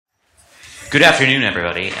Good afternoon,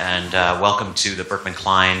 everybody, and welcome to the Berkman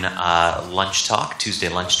Klein Lunch Talk, Tuesday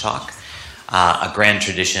Lunch Talk, a grand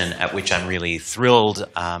tradition at which I'm really thrilled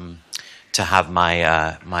to have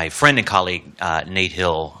my friend and colleague, Nate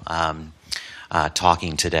Hill,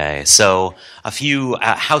 talking today. So a few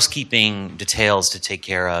housekeeping details to take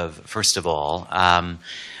care of. First of all,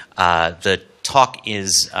 the talk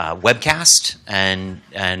is webcast and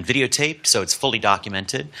videotaped, so it's fully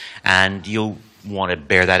documented, and you'll want to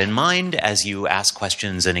bear that in mind as you ask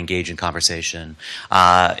questions and engage in conversation.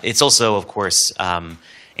 It's also, of course,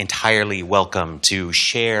 entirely welcome to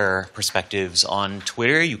share perspectives on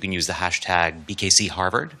Twitter. You can use the hashtag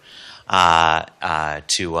BKCHarvard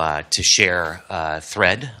to share a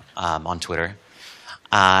thread on Twitter.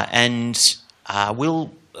 And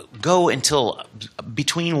we'll go until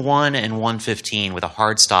between 1 and 1:15 with a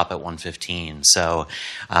hard stop at 1:15. So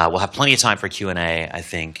we'll have plenty of time for Q&A, I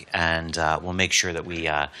think, and we'll make sure that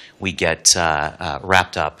we get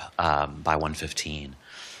wrapped up by 1:15.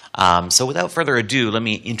 So without further ado, let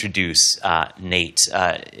me introduce Nate.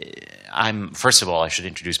 First of all, I should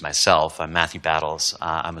introduce myself. I'm Matthew Battles.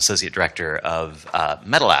 I'm Associate Director of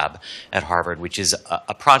MetaLab at Harvard, which is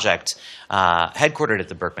a project headquartered at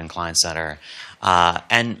the Berkman Klein Center.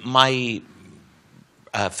 And my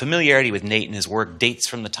familiarity with Nate and his work dates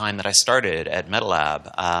from the time that I started at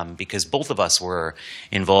MetaLab, because both of us were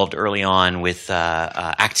involved early on with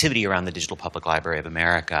activity around the Digital Public Library of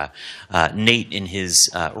America. Nate, in his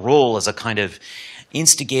role as a kind of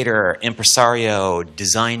instigator, impresario,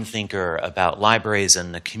 design thinker about libraries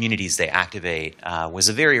and the communities they activate, was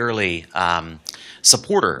a very early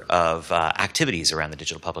supporter of activities around the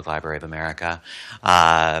Digital Public Library of America,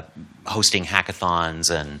 hosting hackathons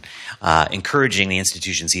and encouraging the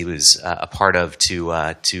institutions he was a part of to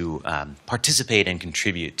participate and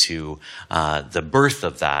contribute to the birth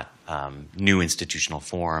of that new institutional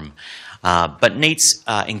form. But Nate's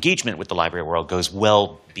engagement with the library world goes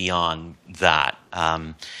well beyond that.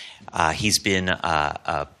 He's been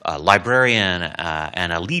a librarian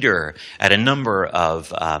and a leader at a number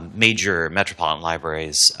of major metropolitan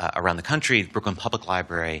libraries around the country, the Brooklyn Public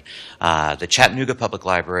Library, the Chattanooga Public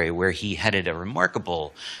Library, where he headed a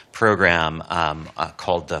remarkable program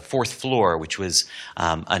called the Fourth Floor, which was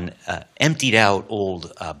an emptied-out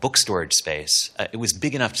old book storage space. It was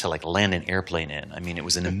big enough to land an airplane in. I mean, it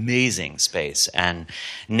was an amazing space. And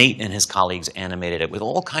Nate and his colleagues animated it with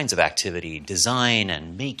all kinds of activity, design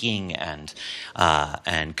and making and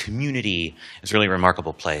community. It was a really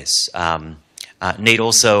remarkable place. Nate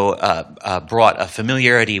also brought a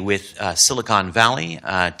familiarity with Silicon Valley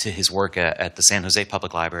to his work at the San Jose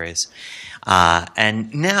Public Libraries,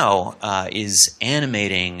 and now is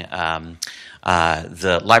animating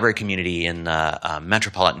the library community in the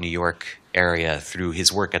metropolitan New York area through his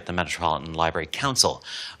work at the Metropolitan Library Council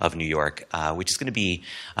of New York, which is going to be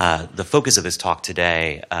the focus of his talk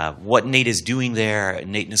today. What Nate is doing there,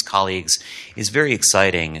 Nate and his colleagues, is very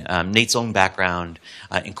exciting. Nate's own background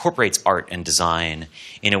incorporates art and design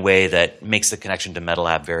in a way that makes the connection to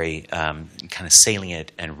MetaLab very kind of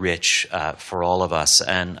salient and rich for all of us.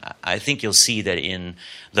 And I think you'll see that in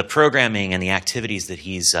the programming and the activities that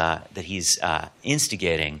he's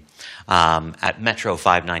instigating at Metro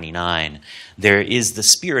 599, there is the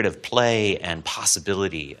spirit of play and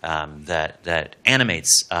possibility that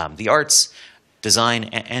animates the arts, design,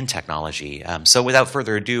 and technology. So without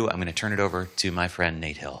further ado, I'm going to turn it over to my friend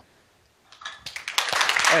Nate Hill.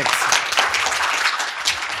 Thanks.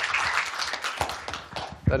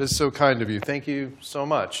 That is so kind of you. Thank you so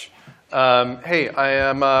much. Hey, I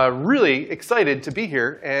am really excited to be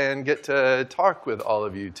here and get to talk with all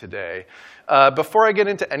of you today. Before I get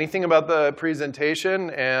into anything about the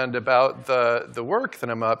presentation and about the work that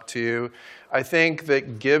I'm up to, I think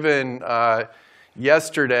that given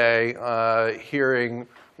yesterday hearing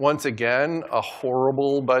once again a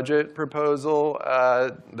horrible budget proposal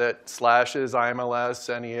that slashes IMLS,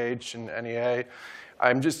 NEH, and NEA,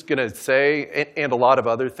 I'm just going to say, and a lot of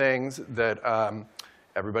other things, that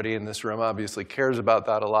everybody in this room obviously cares about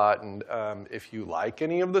that a lot. And if you like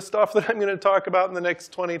any of the stuff that I'm going to talk about in the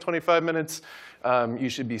next 20, 25 minutes, you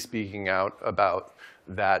should be speaking out about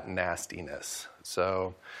that nastiness.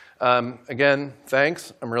 So again,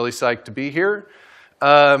 thanks. I'm really psyched to be here.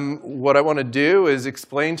 What I want to do is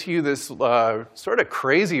explain to you this sort of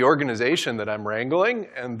crazy organization that I'm wrangling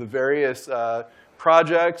and the various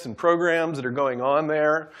projects and programs that are going on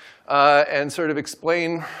there, and sort of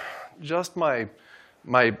explain just my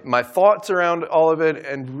thoughts around all of it,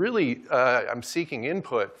 and really I'm seeking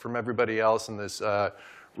input from everybody else in this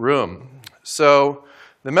room. So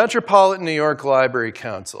the Metropolitan New York Library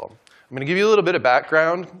Council. I'm going to give you a little bit of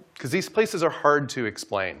background because these places are hard to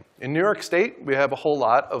explain. In New York State, we have a whole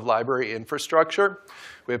lot of library infrastructure.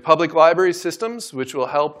 We have public library systems, which will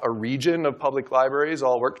help a region of public libraries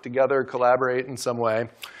all work together, collaborate in some way.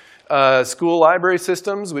 School library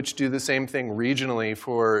systems, which do the same thing regionally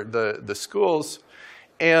for the schools.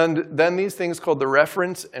 And then these things called the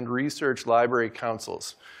Reference and Research Library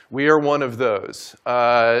Councils. We are one of those.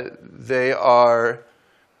 They are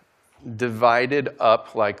divided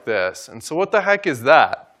up like this. And so what the heck is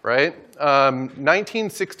that, right?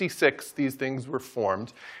 1966, these things were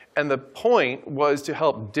formed. And the point was to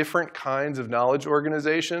help different kinds of knowledge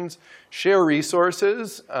organizations share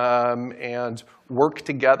resources and work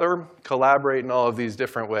together, collaborate in all of these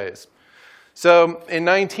different ways. So in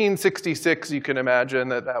 1966, you can imagine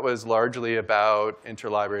that that was largely about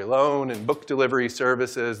interlibrary loan and book delivery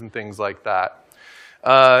services and things like that.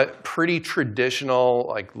 Pretty traditional,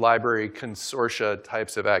 like library consortia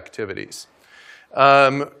types of activities.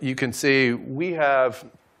 You can see we have,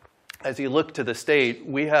 as you look to the state,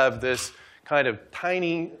 we have this kind of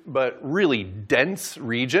tiny but really dense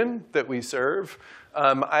region that we serve.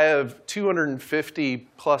 I have 250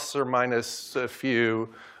 plus or minus a few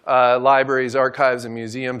libraries, archives, and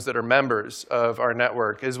museums that are members of our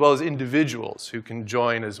network, as well as individuals who can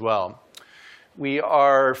join as well. We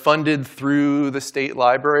are funded through the state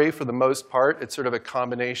library for the most part. It's sort of a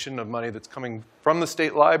combination of money that's coming from the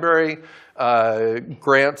state library,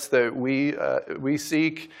 grants that we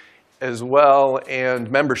seek as well, and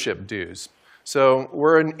membership dues. So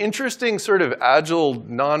we're an interesting sort of agile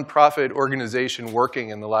nonprofit organization working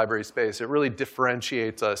in the library space. It really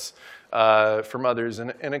differentiates us from others in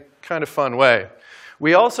a kind of fun way.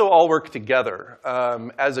 We also all work together.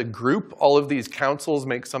 As a group, all of these councils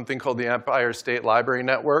make something called the Empire State Library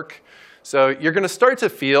Network. So you're going to start to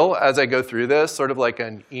feel, as I go through this, sort of like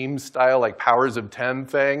an Eames-style, like Powers of 10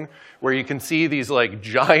 thing, where you can see these like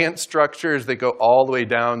giant structures that go all the way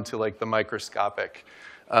down to like the microscopic.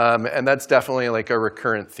 And that's definitely like a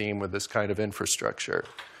recurrent theme with this kind of infrastructure.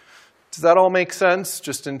 Does that all make sense,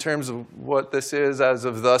 just in terms of what this is as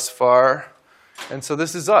of thus far? And so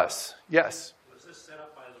this is us. Yes? Was this set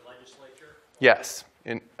up by the legislature? Yes.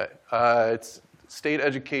 It's State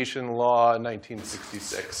Education Law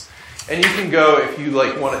 1966. And you can go, if you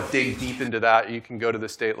like want to dig deep into that, you can go to the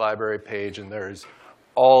state library page, and there's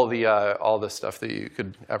all the stuff that you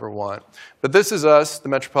could ever want. But this is us, the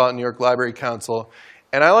Metropolitan New York Library Council.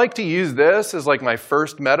 And I like to use this as like my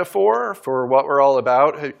first metaphor for what we're all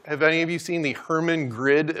about. Have any of you seen the Hermann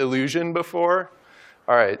grid illusion before?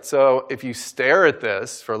 All right, so if you stare at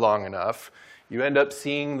this for long enough, you end up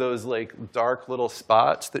seeing those like dark little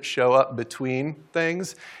spots that show up between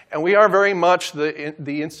things. And we are very much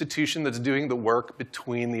the institution that's doing the work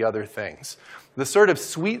between the other things. The sort of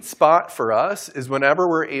sweet spot for us is whenever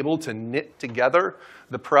we're able to knit together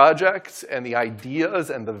the projects and the ideas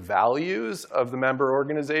and the values of the member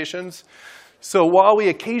organizations. So while we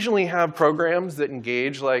occasionally have programs that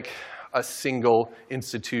engage like a single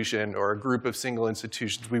institution or a group of single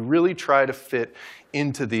institutions, we really try to fit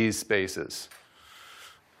into these spaces.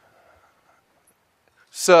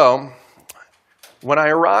 So when I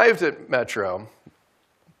arrived at Metro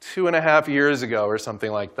 2.5 years ago or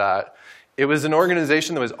something like that, it was an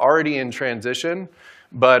organization that was already in transition,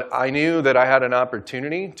 but I knew that I had an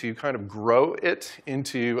opportunity to kind of grow it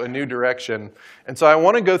into a new direction. And so I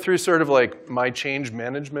want to go through sort of like my change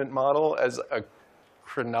management model as a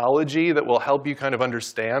chronology that will help you kind of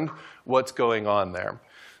understand what's going on there.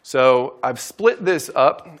 So I've split this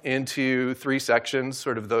up into 3 sections,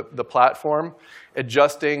 sort of the platform,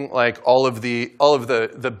 adjusting like all of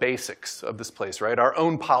the basics of this place, right? Our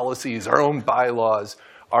own policies, our own bylaws,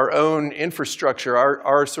 our own infrastructure,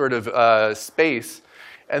 our sort of space.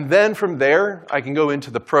 And then from there, I can go into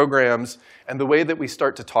the programs and the way that we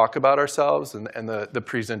start to talk about ourselves and the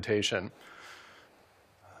presentation.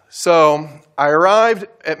 So I arrived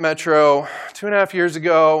at Metro 2.5 years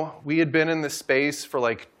ago. We had been in this space for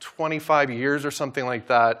like 25 years or something like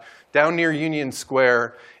that, down near Union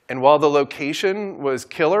Square. And while the location was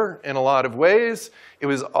killer in a lot of ways, it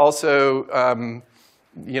was also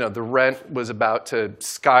the rent was about to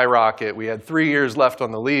skyrocket. We had 3 years left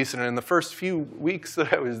on the lease, and in the first few weeks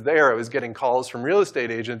that I was there, I was getting calls from real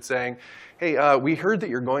estate agents saying, hey, we heard that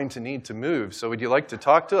you're going to need to move, so would you like to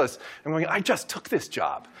talk to us? I'm going, I just took this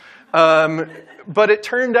job. But it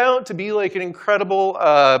turned out to be like an incredible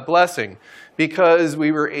blessing, because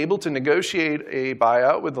we were able to negotiate a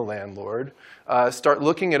buyout with the landlord, start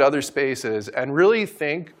looking at other spaces, and really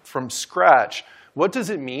think from scratch What does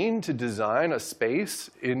it mean to design a space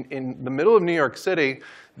in the middle of New York City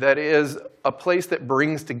that is a place that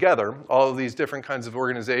brings together all of these different kinds of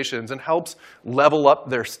organizations and helps level up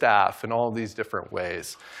their staff in all of these different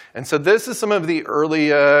ways? And so this is some of the early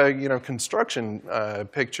construction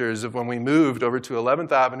pictures of when we moved over to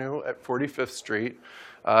 11th Avenue at 45th Street,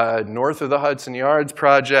 north of the Hudson Yards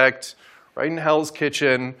project, right in Hell's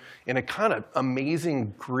Kitchen, in a kind of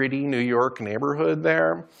amazing, gritty New York neighborhood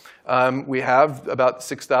there. We have about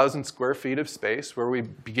 6,000 square feet of space where we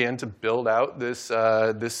began to build out this,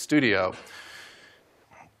 this studio.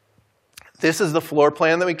 This is the floor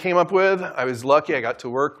plan that we came up with. I was lucky. I got to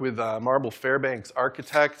work with Marble Fairbanks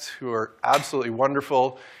architects, who are absolutely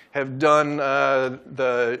wonderful, have done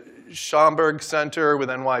the Schomburg Center with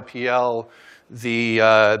NYPL.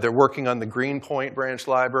 They're working on the Greenpoint Branch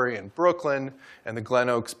Library in Brooklyn and the Glen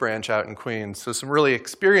Oaks branch out in Queens. So some really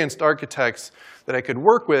experienced architects that I could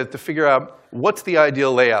work with to figure out what's the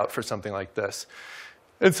ideal layout for something like this.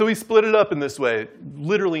 And so we split it up in this way,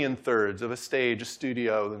 literally in thirds of a stage, a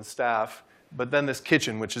studio, and staff, but then this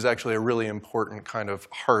kitchen, which is actually a really important kind of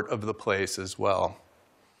heart of the place as well.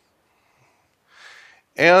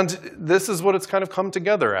 And this is what it's kind of come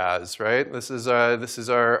together as, right? This is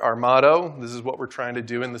our motto. This is what we're trying to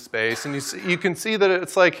do in the space. And you can see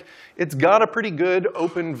that it's got a pretty good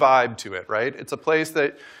open vibe to it, right? It's a place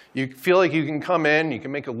that you feel like you can come in, you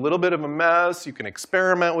can make a little bit of a mess, you can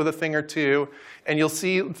experiment with a thing or two, and you'll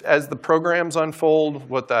see as the programs unfold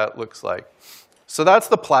what that looks like. So that's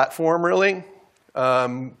the platform, really.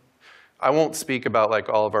 I won't speak about like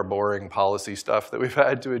all of our boring policy stuff that we've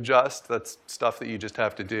had to adjust. That's stuff that you just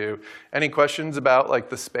have to do. Any questions about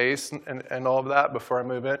like the space and all of that before I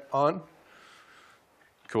move it on?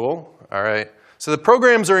 Cool. All right. So the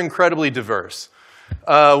programs are incredibly diverse.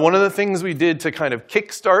 One of the things we did to kind of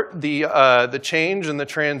kickstart the change and the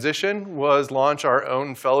transition was launch our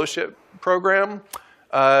own fellowship program.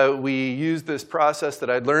 We used this process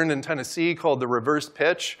that I'd learned in Tennessee called the reverse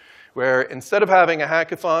pitch, where instead of having a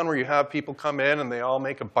hackathon where you have people come in and they all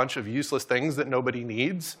make a bunch of useless things that nobody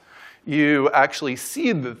needs, you actually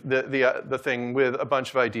seed the thing with a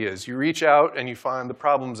bunch of ideas. You reach out and you find the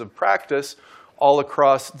problems of practice all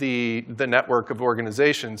across the network of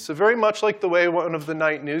organizations. So very much like the way one of the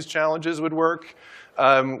night news challenges would work,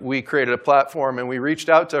 we created a platform and we reached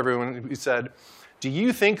out to everyone and we said, do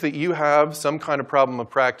you think that you have some kind of problem of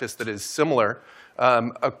practice that is similar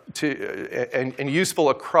and useful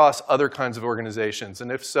across other kinds of organizations?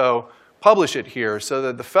 And if so, publish it here so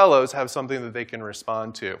that the fellows have something that they can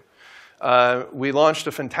respond to. We launched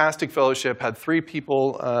a fantastic fellowship, had 3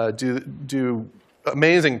 people do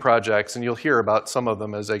amazing projects, and you'll hear about some of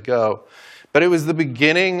them as I go. But it was the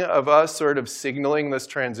beginning of us sort of signaling this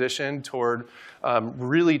transition toward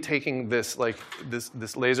really taking this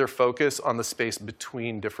laser focus on the space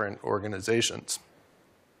between different organizations.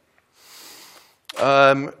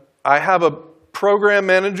 I have a program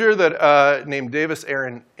manager that named Davis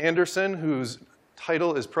Aaron Anderson, whose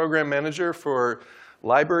title is Program Manager for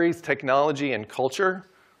Libraries, Technology, and Culture,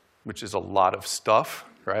 which is a lot of stuff,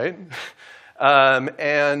 right?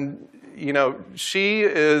 And you know,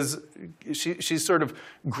 she's sort of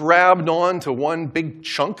grabbed on to one big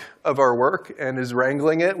chunk of our work and is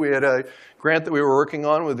wrangling it. We had a grant that we were working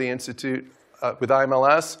on with the Institute, with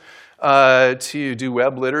IMLS, to do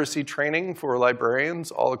web literacy training for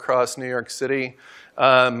librarians all across New York City.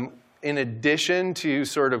 In addition to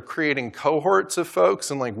sort of creating cohorts of folks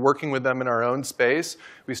and like working with them in our own space,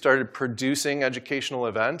 we started producing educational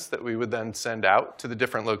events that we would then send out to the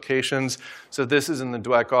different locations. So this is in the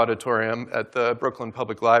Dweck Auditorium at the Brooklyn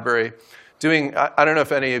Public Library. I don't know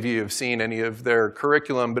if any of you have seen any of their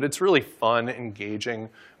curriculum, but it's really fun, engaging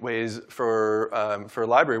ways for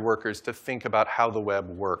library workers to think about how the web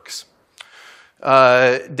works.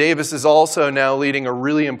 Davis is also now leading a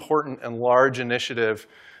really important and large initiative.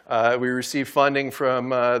 We received funding from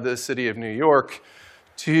the city of New York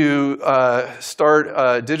to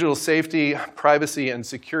start digital safety, privacy, and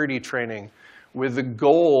security training with the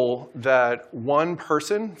goal that one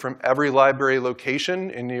person from every library location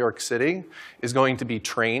in New York City is going to be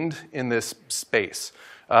trained in this space.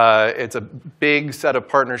 It's a big set of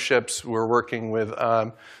partnerships. We're working with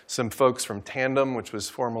some folks from Tandem, which was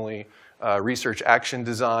formerly Research Action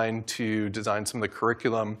Design, to design some of the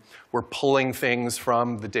curriculum. We're pulling things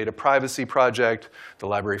from the Data Privacy Project, the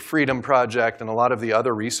Library Freedom Project, and a lot of the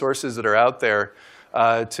other resources that are out there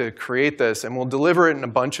to create this. And we'll deliver it in a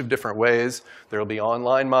bunch of different ways. There will be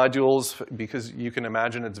online modules, because you can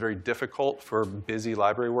imagine it's very difficult for busy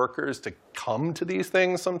library workers to come to these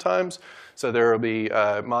things sometimes. So there will be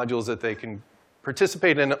modules that they can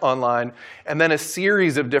participate in online, and then a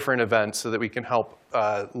series of different events so that we can help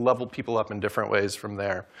level people up in different ways from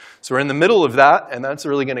there. So we're in the middle of that, and that's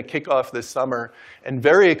really going to kick off this summer, and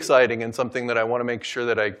very exciting, and something that I want to make sure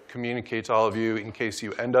that I communicate to all of you in case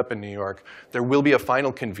you end up in New York. There will be a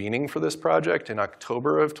final convening for this project in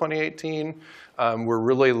October of 2018. We're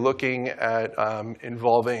really looking at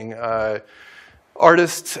involving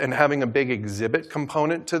artists and having a big exhibit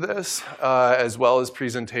component to this, as well as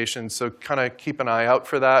presentations. So kind of keep an eye out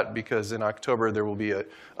for that, because in October there will be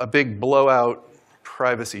a big blowout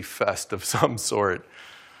privacy fest of some sort.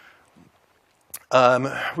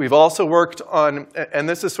 We've also worked on, and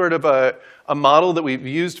this is sort of a model that we've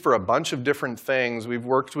used for a bunch of different things. We've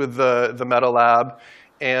worked with the Meta Lab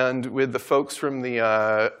and with the folks from the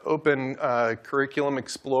Open Curriculum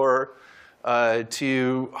Explorer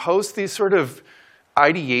to host these sort of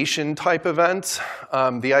ideation type events.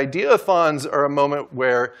 The Ideathons are a moment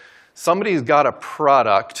where somebody's got a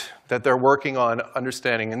product that they're working on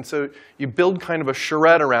understanding. And so you build kind of a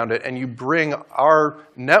charrette around it, and you bring our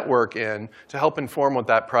network in to help inform what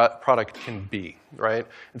that product can be, right?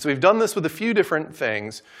 And so we've done this with a few different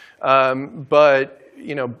things. But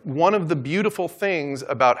one of the beautiful things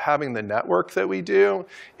about having the network that we do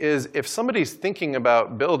is if somebody's thinking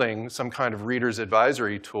about building some kind of reader's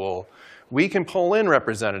advisory tool, we can pull in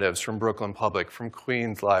representatives from Brooklyn Public, from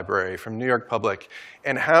Queens Library, from New York Public,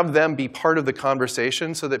 and have them be part of the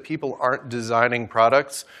conversation so that people aren't designing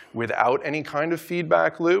products without any kind of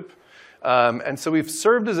feedback loop. And so we've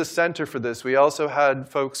served as a center for this. We also had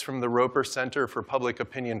folks from the Roper Center for Public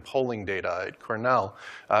Opinion Polling Data at Cornell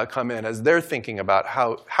come in as they're thinking about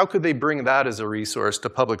how could they bring that as a resource to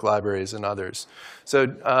public libraries and others. So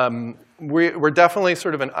we're definitely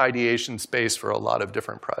sort of an ideation space for a lot of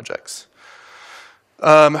different projects.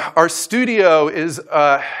 Our studio is,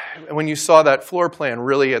 when you saw that floor plan,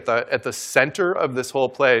 really at the center of this whole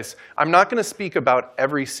place. I'm not going to speak about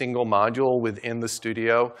every single module within the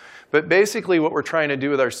studio, but basically what we're trying to do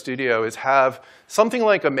with our studio is have something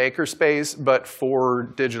like a makerspace, but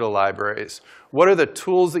for digital libraries. What are the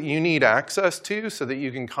tools that you need access to so that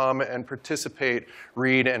you can come and participate,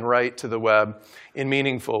 read, and write to the web in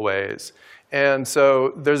meaningful ways? And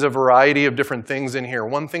so there's a variety of different things in here.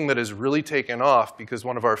 One thing that has really taken off, because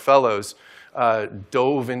one of our fellows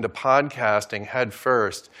dove into podcasting head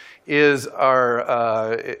first, is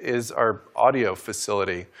our audio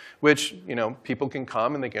facility, which people can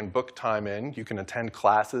come and they can book time in. You can attend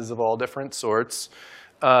classes of all different sorts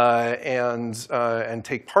and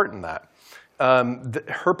take part in that.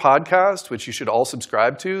 Her podcast, which you should all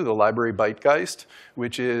subscribe to, the Library Bitegeist,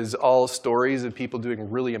 which is all stories of people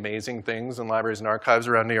doing really amazing things in libraries and archives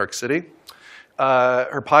around New York City.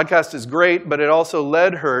 Her podcast is great, but it also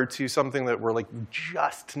led her to something that we're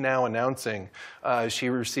just now announcing. She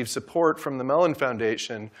received support from the Mellon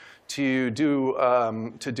Foundation to do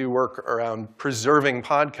work around preserving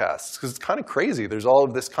podcasts, because it's kind of crazy. There's all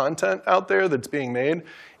of this content out there that's being made,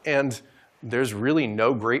 and there's really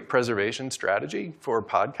no great preservation strategy for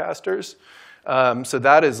podcasters. So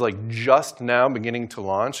that is just now beginning to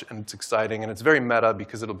launch, and it's exciting, and it's very meta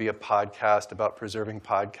because it'll be a podcast about preserving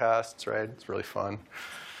podcasts, right? It's really fun.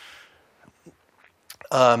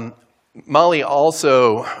 Molly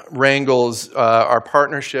also wrangles our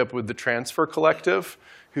partnership with the Transfer Collective,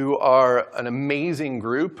 who are an amazing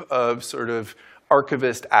group of sort of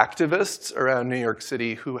archivist activists around New York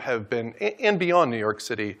City who have been, and beyond New York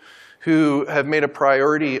City, who have made a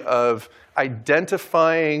priority of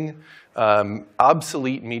identifying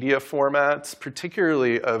obsolete media formats,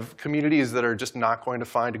 particularly of communities that are just not going to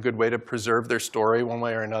find a good way to preserve their story one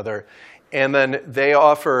way or another. And then they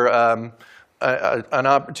offer an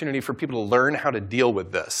opportunity for people to learn how to deal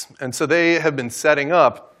with this. And so they have been setting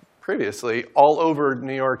up previously all over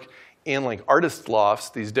New York in artist lofts,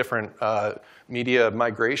 these different media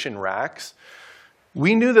migration racks.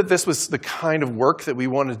 We knew that this was the kind of work that we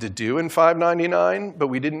wanted to do in 599, but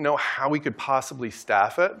we didn't know how we could possibly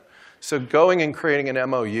staff it. So going and creating an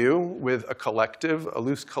MOU with a collective, a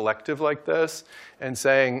loose collective like this, and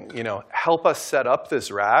saying, help us set up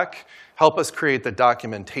this rack, help us create the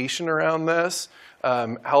documentation around this,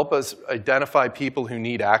 help us identify people who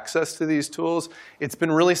need access to these tools, it's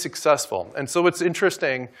been really successful. And so what's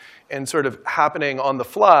interesting and sort of happening on the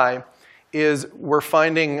fly is we're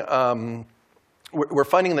finding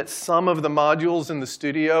that some of the modules in the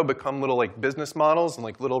studio become little business models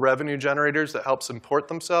and little revenue generators that help support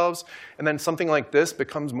themselves. And then something like this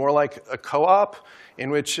becomes more like a co-op in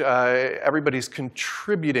which everybody's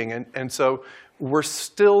contributing. And so we're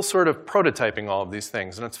still sort of prototyping all of these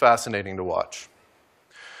things, and it's fascinating to watch.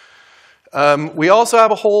 We also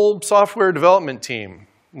have a whole software development team.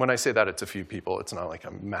 When I say that it's a few people, it's not like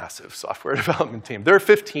a massive software development team. There are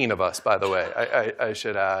 15 of us, by the way, I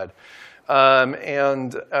should add.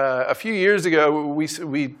 A few years ago, we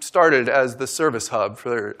started as the service hub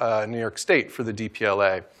for New York State for the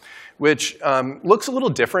DPLA, which looks a little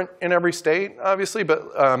different in every state, obviously,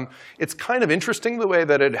 but it's kind of interesting the way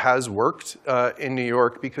that it has worked in New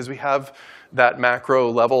York, because we have that macro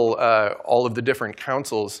level, all of the different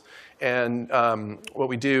councils. And what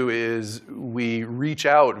we do is we reach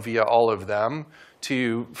out via all of them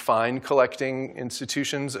to find collecting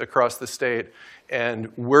institutions across the state.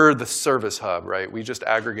 And we're the service hub, right? We just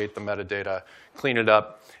aggregate the metadata, clean it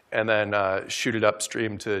up, and then shoot it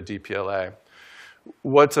upstream to DPLA.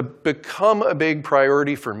 What's become a big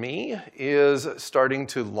priority for me is starting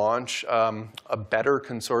to launch a better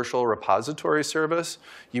consortial repository service.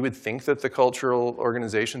 You would think that the cultural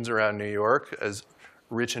organizations around New York, as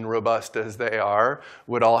rich and robust as they are,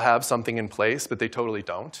 would all have something in place, but they totally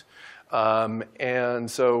don't.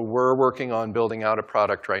 And so we're working on building out a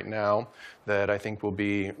product right now that I think will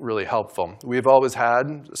be really helpful. We've always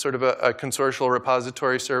had sort of a consortial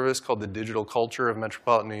repository service called the Digital Culture of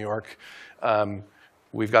Metropolitan New York.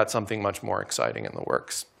 We've got something much more exciting in the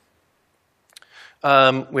works.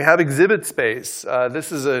 We have exhibit space.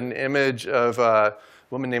 This is an image of a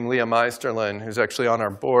woman named Leah Meisterlin, who's actually on our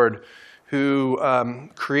board, who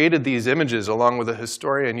created these images along with a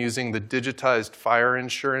historian using the digitized fire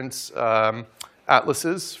insurance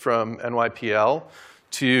atlases from NYPL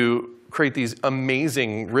to create these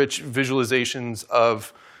amazing, rich visualizations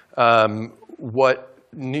of how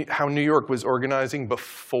New York was organizing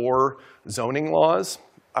before zoning laws.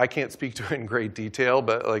 I can't speak to it in great detail,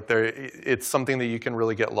 but like it's something that you can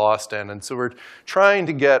really get lost in. And so we're trying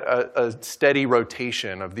to get a steady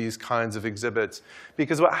rotation of these kinds of exhibits,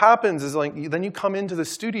 because what happens is then you come into the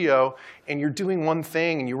studio and you're doing one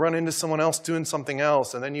thing and you run into someone else doing something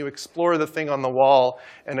else, and then you explore the thing on the wall,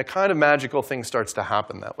 and a kind of magical thing starts to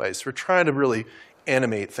happen that way. So we're trying to really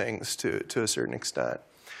animate things to a certain extent.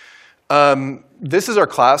 This is our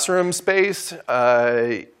classroom space.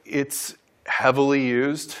 It's heavily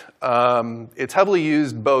used. It's heavily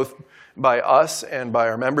used both by us and by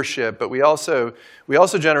our membership, but we also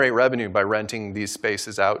generate revenue by renting these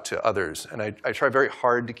spaces out to others. And I try very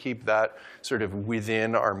hard to keep that sort of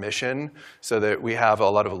within our mission so that we have a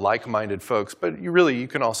lot of like-minded folks. But you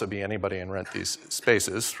can also be anybody and rent these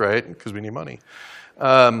spaces, right? Because we need money.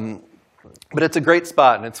 But it's a great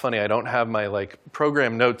spot, and it's funny, I don't have my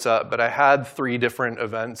program notes up, but I had 3 different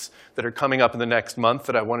events that are coming up in the next month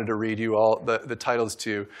that I wanted to read you all the titles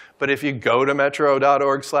to. But if you go to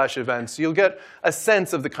metro.org/events, you'll get a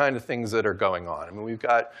sense of the kind of things that are going on. I mean,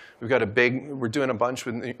 we're doing a bunch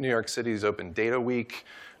with New York City's Open Data Week.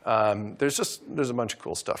 There's a bunch of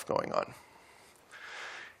cool stuff going on.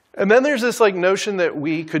 And then there's this notion that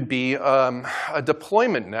we could be a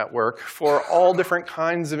deployment network for all different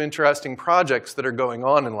kinds of interesting projects that are going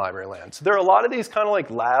on in library land. So there are a lot of these kind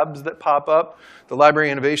of labs that pop up. The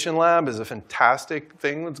Library Innovation Lab is a fantastic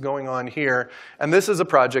thing that's going on here. And this is a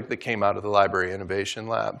project that came out of the Library Innovation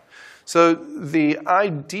Lab. So the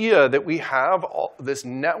idea that we have this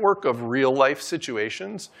network of real-life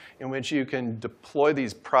situations in which you can deploy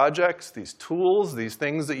these projects, these tools, these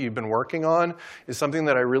things that you've been working on is something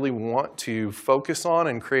that I really want to focus on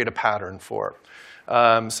and create a pattern for.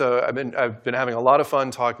 So I've been having a lot of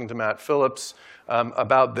fun talking to Matt Phillips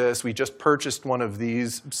about this. We just purchased one of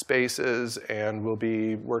these spaces, and we'll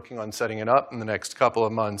be working on setting it up in the next couple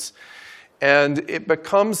of months. And it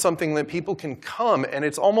becomes something that people can come, and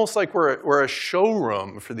it's almost like we're a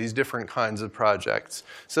showroom for these different kinds of projects,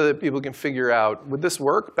 so that people can figure out, would this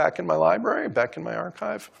work back in my library, back in my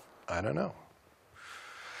archive? I don't know.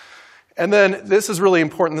 And then this is really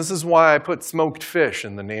important. This is why I put smoked fish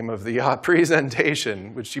in the name of the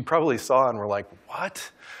presentation, which you probably saw and were like, what?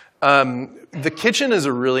 The kitchen is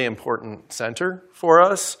a really important center for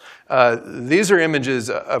us. These are images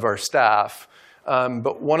of our staff.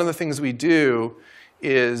 But one of the things we do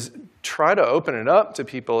is try to open it up to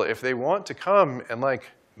people if they want to come and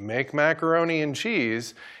make macaroni and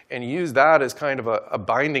cheese and use that as kind of a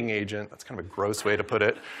binding agent. That's kind of a gross way to put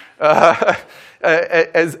it.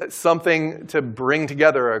 As something to bring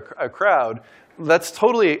together a crowd. That's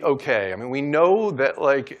totally okay. I mean, we know that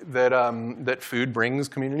that food brings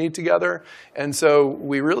community together, and so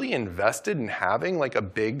we really invested in having a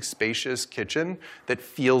big, spacious kitchen that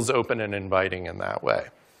feels open and inviting in that way.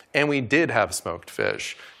 And we did have smoked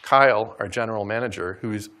fish. Kyle, our general manager,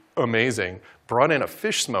 who's amazing, brought in a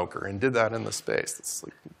fish smoker and did that in the space. It's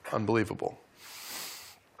unbelievable.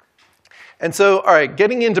 And so, all right,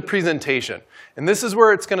 getting into presentation. And this is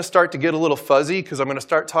where it's going to start to get a little fuzzy, because I'm going to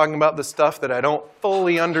start talking about the stuff that I don't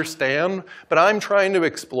fully understand, but I'm trying to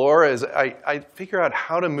explore as I figure out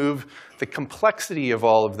how to move the complexity of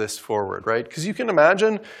all of this forward, right? Because you can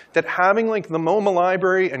imagine that having like the MoMA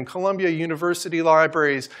Library and Columbia University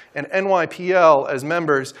Libraries and NYPL as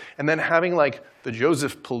members, and then having like the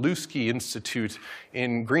Joseph Piłsudski Institute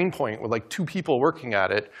in Greenpoint with like 2 people working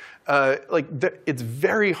at it, it's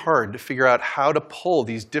very hard to figure out how to pull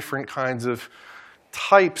these different kinds of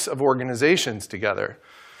types of organizations together.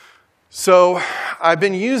 So I've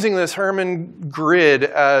been using this Herman grid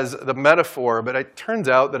as the metaphor, but it turns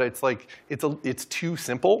out that it's too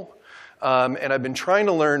simple. And I've been trying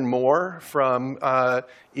to learn more from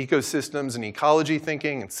ecosystems and ecology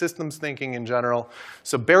thinking and systems thinking in general.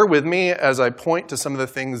 So bear with me as I point to some of the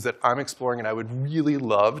things that I'm exploring, and I would really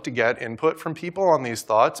love to get input from people on these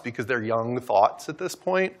thoughts because they're young thoughts at this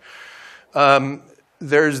point.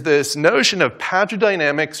 There's this notion of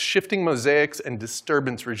pathodynamics, shifting mosaics, and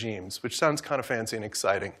disturbance regimes, which sounds kind of fancy and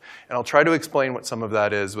exciting. And I'll try to explain what some of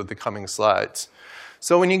that is with the coming slides.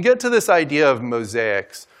 So when you get to this idea of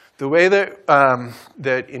mosaics, the way that,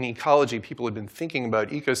 that in ecology people have been thinking about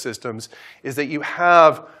ecosystems is that you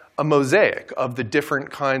have a mosaic of the different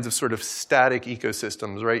kinds of sort of static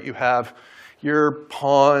ecosystems, right? You have your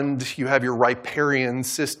pond, you have your riparian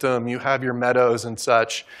system, you have your meadows and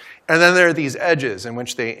such. And then there are these edges in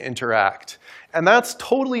which they interact. And that's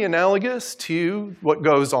totally analogous to what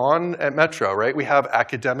goes on at Metro, right? We have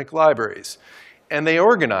academic libraries. And they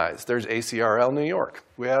organize. There's ACRL New York.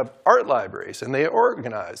 We have art libraries, and they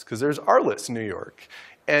organize because there's Artlist New York.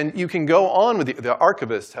 And you can go on with the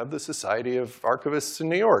archivists have the Society of Archivists in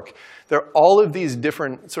New York. There are all of these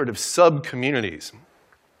different sort of sub-communities.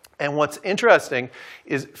 And what's interesting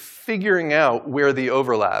is figuring out where the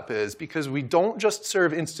overlap is, because we don't just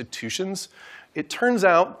serve institutions. It turns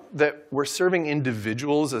out that we're serving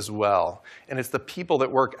individuals as well. And it's the people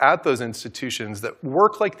that work at those institutions that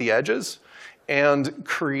work like the edges and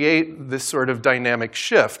create this sort of dynamic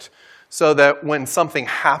shift so that when something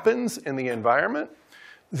happens in the environment,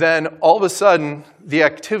 then all of a sudden the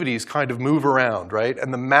activities kind of move around, right?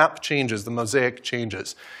 And the map changes, the mosaic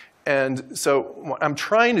changes. And so what I'm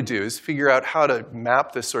trying to do is figure out how to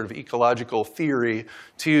map this sort of ecological theory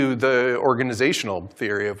to the organizational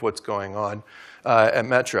theory of what's going on at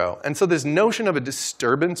Metro. And so this notion of a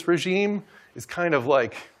disturbance regime is kind of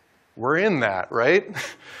like, we're in that, right?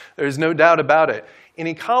 There's no doubt about it. In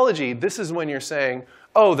ecology, this is when you're saying,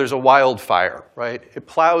 oh, there's a wildfire, right? It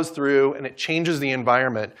plows through and it changes the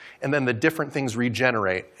environment, and then the different things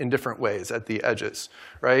regenerate in different ways at the edges,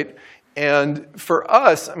 right? And for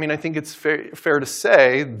us, I mean, I think it's fair to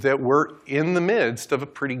say that we're in the midst of a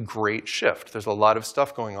pretty great shift. There's a lot of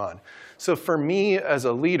stuff going on. So for me as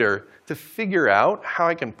a leader, to figure out how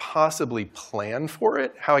I can possibly plan for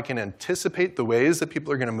it, how I can anticipate the ways that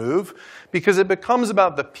people are going to move, because it becomes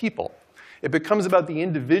about the people. It becomes about the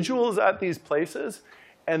individuals at these places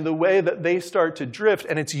and the way that they start to drift.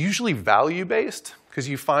 And it's usually value-based, because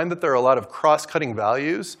you find that there are a lot of cross-cutting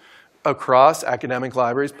values across academic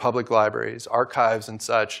libraries, public libraries, archives, and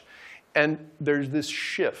such. And there's this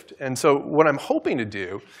shift. And so what I'm hoping to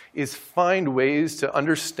do is find ways to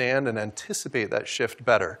understand and anticipate that shift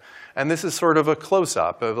better. And this is sort of a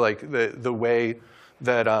close-up of like the way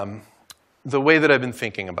that I've been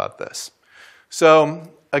thinking about this.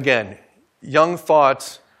 So again, young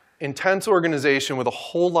thoughts, intense organization with a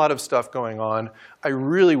whole lot of stuff going on. I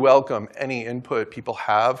really welcome any input people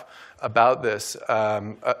have about this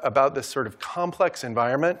sort of complex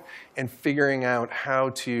environment and figuring out how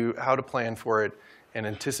to plan for it and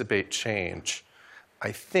anticipate change.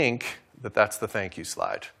 I think that that's the thank you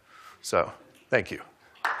slide. So, thank you.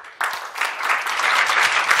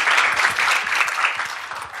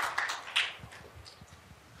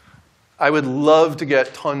 I would love to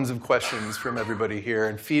get tons of questions from everybody here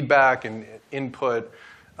and feedback and input,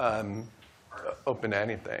 open to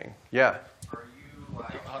anything. Yeah. Are you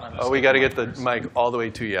like, oh, we got to get the mic all the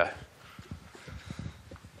way to you.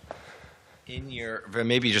 In your,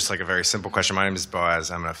 maybe just like a very simple question. My name is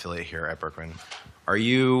Boaz. I'm an affiliate here at Berkman. Are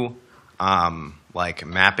you like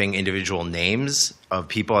mapping individual names of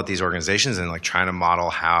people at these organizations and like trying to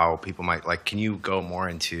model how people might, like, can you go more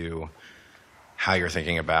into how you're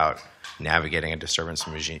thinking about navigating a disturbance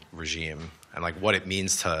regime and like what it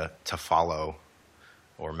means to follow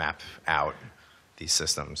or map out these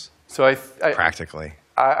systems? So practically.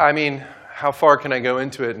 I mean, how far can I go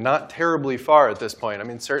into it? Not terribly far at this point. I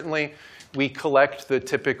mean, certainly we collect the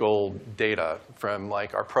typical data from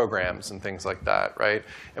like our programs and things like that, right?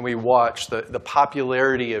 And we watch the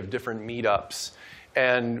popularity of different meetups,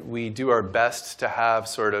 and we do our best to have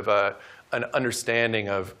sort of a an understanding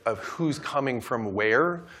of who's coming from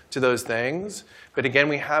where to those things. But again,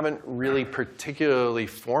 we haven't really particularly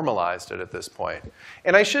formalized it at this point.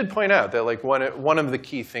 And I should point out that like one of the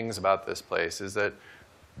key things about this place is that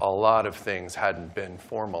a lot of things hadn't been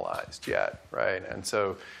formalized yet, right? And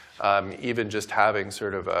so even just having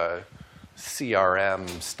sort of a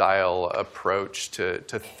CRM-style approach to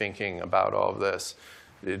thinking about all of this,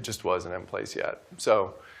 it just wasn't in place yet.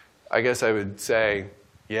 So I guess I would say,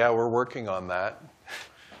 yeah, we're working on that.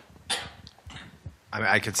 I mean,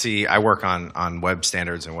 I could see, I work on web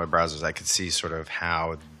standards and web browsers. I could see sort of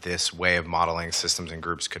how this way of modeling systems and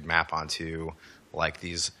groups could map onto like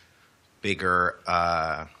these bigger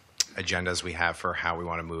agendas we have for how we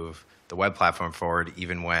want to move the web platform forward,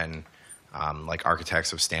 even when like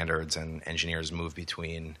architects of standards and engineers move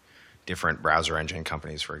between different browser engine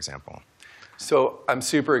companies, for example. So I'm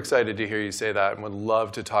super excited to hear you say that and would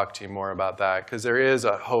love to talk to you more about that, because there is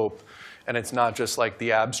a hope, and it's not just like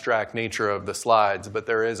the abstract nature of the slides, but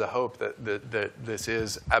there is a hope that this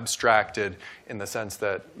is abstracted in the sense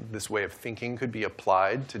that this way of thinking could be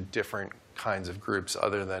applied to different kinds of groups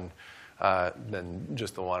other than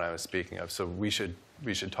just the one I was speaking of. So we should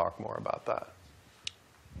talk more about that.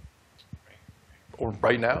 Or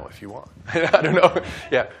right now, if you want. I don't know.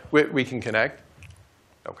 Yeah, we can connect.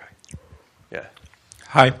 Okay. Yeah.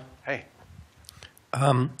 Hi. Hey.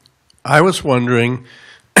 I was wondering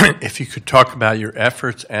if you could talk about your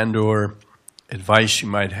efforts and/or advice you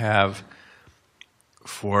might have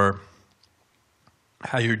for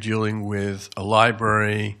how you're dealing with a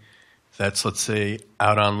library that's, let's say,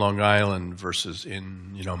 out on Long Island versus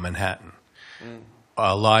in, Manhattan.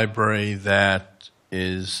 A library that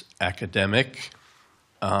is academic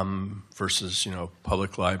versus,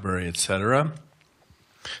 public library, et cetera.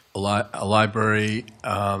 A library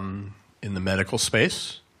in the medical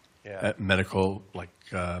space, Yeah.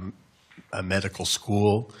 A medical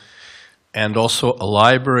school, and also a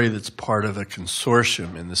library that's part of a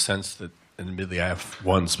consortium in the sense that, and admittedly I have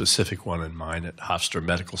one specific one in mind at Hofstra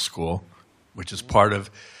Medical School, which is part of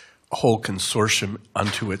a whole consortium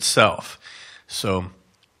unto itself. So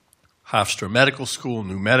Hofstra Medical School,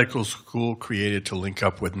 new medical school created to link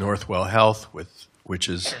up with Northwell Health, which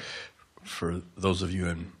is, for those of you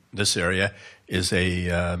in this area, is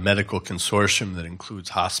a medical consortium that includes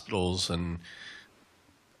hospitals and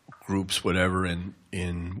groups, whatever,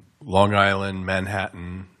 in Long Island,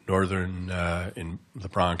 Manhattan, northern, in the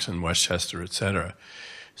Bronx and Westchester, et cetera.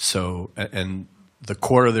 So, and the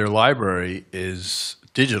core of their library is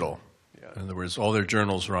digital. Yeah. In other words, all their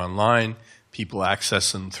journals are online. People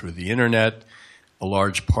access them through the internet. A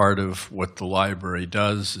large part of what the library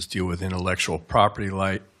does is deal with intellectual property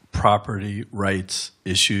rights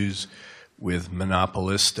issues with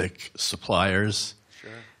monopolistic suppliers,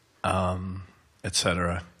 Sure. et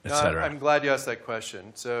cetera, et No, cetera. I'm glad you asked that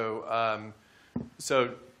question. So,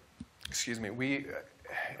 excuse me.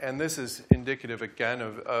 And this is indicative again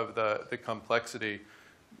of the complexity.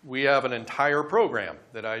 We have an entire program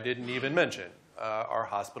that I didn't even mention, our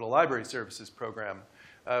Hospital Library Services program,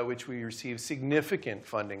 which we receive significant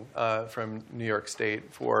funding from New York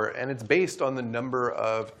State for, and it's based on the number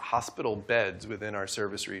of hospital beds within our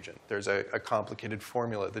service region. There's a complicated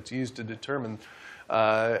formula that's used to determine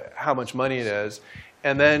how much money it is.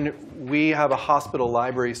 And then we have a Hospital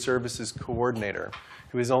Library Services coordinator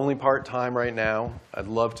who is only part-time right now. I'd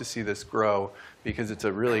love to see this grow because it's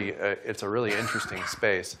a really interesting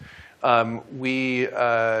space. We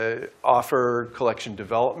offer collection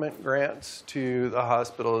development grants to the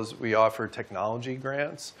hospitals. We offer technology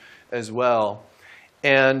grants as well.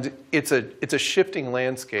 And it's a shifting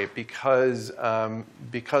landscape because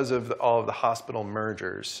of all of the hospital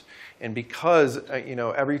mergers. And because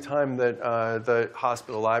every time that the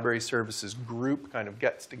Hospital Library Services group kind of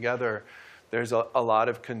gets together, there's a lot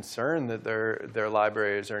of concern that their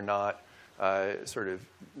libraries are not sort of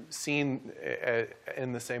seen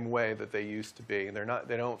in the same way that they used to be.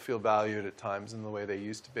 They don't feel valued at times in the way they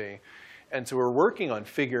used to be. And so we're working on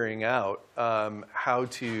figuring out how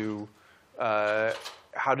to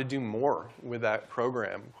do more with that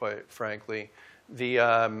program, quite frankly.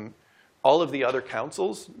 All of the other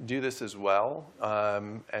councils do this as well.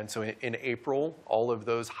 And so in April, all of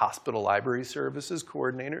those Hospital Library Services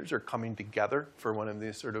coordinators are coming together for one of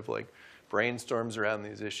these sort of like brainstorms around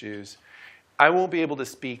these issues. I won't be able to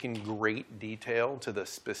speak in great detail to the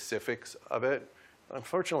specifics of it.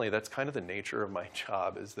 Unfortunately, that's kind of the nature of my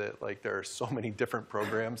job, is that like there are so many different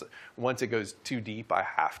programs. Once it goes too deep, I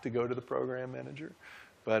have to go to the program manager.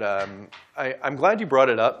 But I'm glad you brought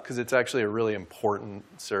it up because it's actually a really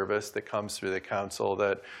important service that comes through the council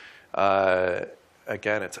that,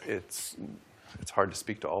 again, it's hard to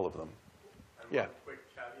speak to all of them. Yeah. Quick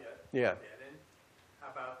caveat. Yeah. Add in. How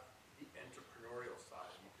about the entrepreneurial side?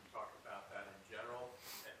 You can talk about that in general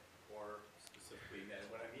or specifically. And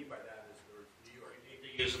what I mean by that is there's New York. You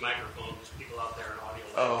need to use the microphone, there's people out there in audio.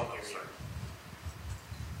 Oh, land can hear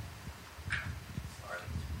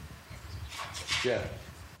you.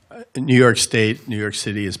 Yeah. New York State, New York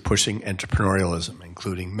City is pushing entrepreneurialism,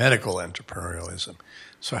 including medical entrepreneurialism.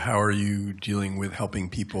 So how are you dealing with helping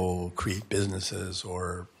people create businesses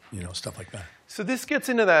or, stuff like that? So this gets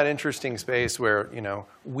into that interesting space where,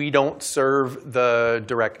 we don't serve the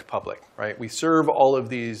direct public, right? We serve all of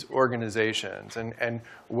these organizations, and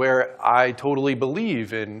where I totally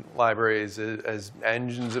believe in libraries as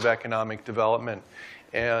engines of economic development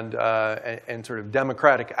and sort of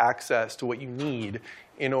democratic access to what you need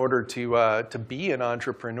in order to be an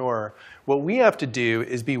entrepreneur. What we have to do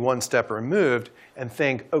is be one step removed and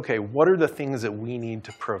think, okay, what are the things that we need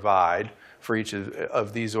to provide for each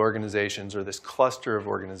of these organizations or this cluster of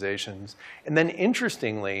organizations? And then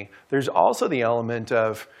interestingly, there's also the element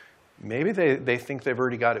of maybe they think they've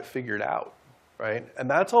already got it figured out, right? And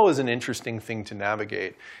that's always an interesting thing to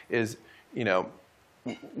navigate is,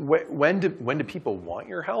 when do people want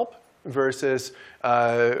your help versus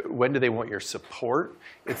when do they want your support?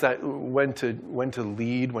 It's that when to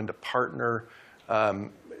lead, when to partner.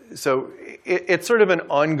 So it's sort of an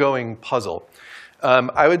ongoing puzzle.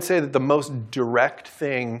 I would say that the most direct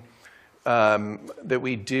thing that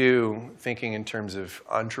we do, thinking in terms of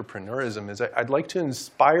entrepreneurism, is I'd like to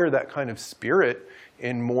inspire that kind of spirit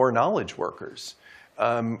in more knowledge workers.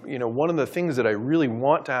 One of the things that I really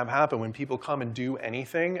want to have happen when people come and do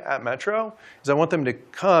anything at Metro is I want them to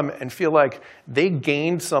come and feel like they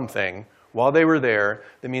gained something while they were there.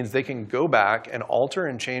 That means they can go back and alter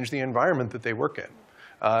and change the environment that they work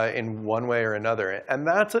in one way or another. And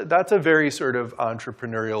that's a very sort of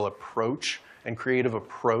entrepreneurial approach and creative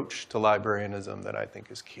approach to librarianism that I think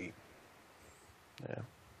is key. Yeah.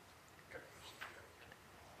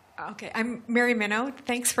 Okay, I'm Mary Minow.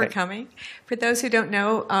 Thanks for coming. For those who don't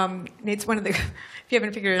know, Nate's one of the, if you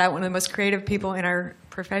haven't figured it out, one of the most creative people in our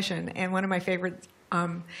profession. And one of my favorites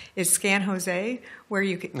is Scan Jose, where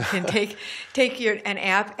you can take an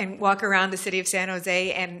app and walk around the city of San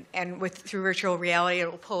Jose, and through virtual reality,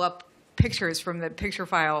 it will pull up pictures from the picture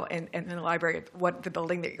file in the library of what the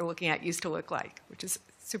building that you're looking at used to look like, which is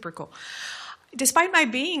super cool. Despite my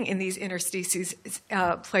being in these interstices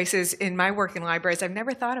places in my work in libraries, I've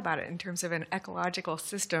never thought about it in terms of an ecological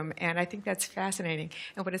system, and I think that's fascinating.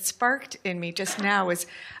 And what it sparked in me just now is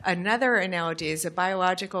another analogy is a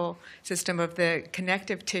biological system of the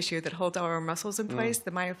connective tissue that holds all our muscles in place,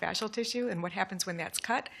 the myofascial tissue, and what happens when that's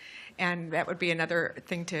cut. And that would be another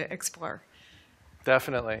thing to explore.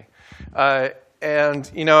 Definitely.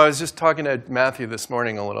 And, I was just talking to Matthew this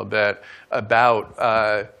morning a little bit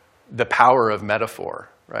about the power of metaphor,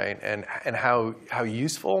 right? And how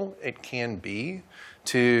useful it can be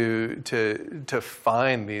to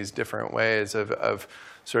find these different ways of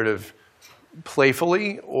sort of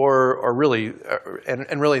playfully or really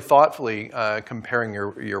and really thoughtfully comparing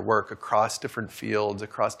your work across different fields,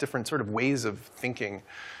 across different sort of ways of thinking.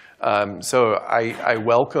 So I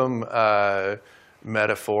welcome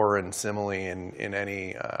metaphor and simile in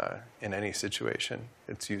any situation.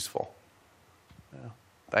 It's useful. Yeah.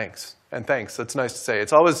 Thanks. And thanks. That's nice to say.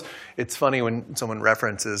 It's funny when someone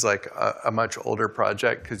references like a much older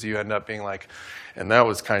project because you end up being like, and that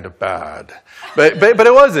was kind of bad. But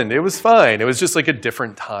it wasn't. It was fine. It was just like a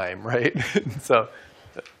different time, right? So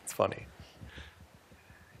it's funny.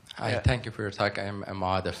 Hi, thank you for your talk. I'm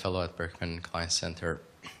Ahmad, a fellow at Berkman Klein Center.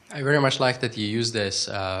 I very much like that you use this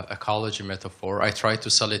ecology metaphor. I tried to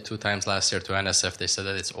sell it 2 times last year to NSF. They said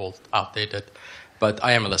that it's old, outdated, but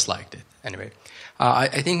IMLS liked it. Anyway,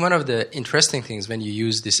 I think one of the interesting things when you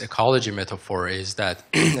use this ecology metaphor is that,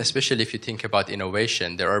 especially if you think about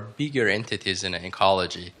innovation, there are bigger entities in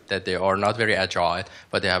ecology that they are not very agile,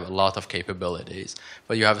 but they have a lot of capabilities.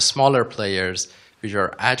 But you have smaller players which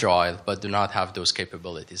are agile but do not have those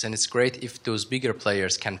capabilities. And it's great if those bigger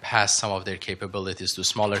players can pass some of their capabilities to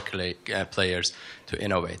smaller players to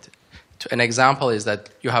innovate. An example is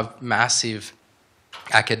that you have massive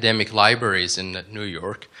academic libraries in New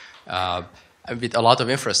York with a lot of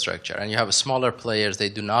infrastructure, and you have smaller players, they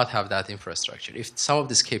do not have that infrastructure. If some of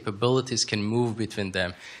these capabilities can move between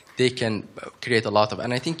them, they can create a lot of,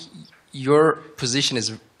 and I think your position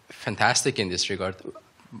is fantastic in this regard.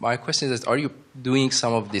 My question is, are you doing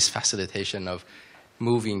some of this facilitation of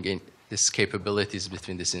moving in these capabilities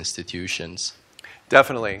between these institutions?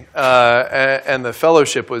 Definitely. And the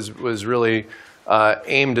fellowship was really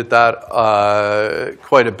aimed at that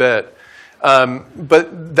quite a bit. But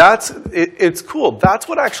it's cool. That's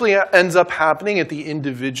what actually ends up happening at the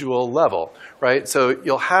individual level, right? So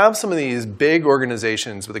you'll have some of these big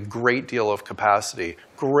organizations with a great deal of capacity,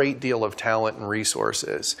 great deal of talent and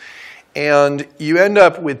resources. And you end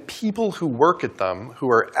up with people who work at them, who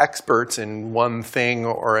are experts in one thing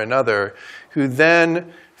or another, who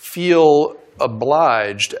then feel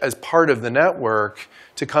obliged as part of the network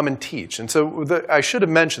to come and teach. And so I should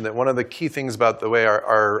have mentioned that one of the key things about the way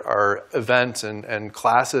our events and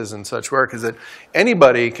classes and such work is that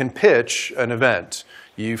anybody can pitch an event.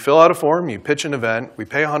 You fill out a form, you pitch an event, we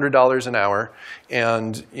pay $100 an hour,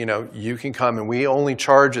 and you can come, and we only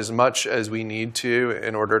charge as much as we need to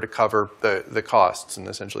in order to cover the costs and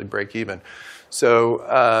essentially break even.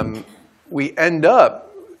 So we end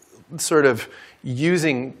up sort of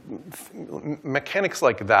using mechanics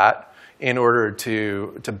like that in order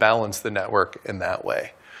to balance the network in that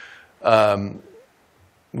way,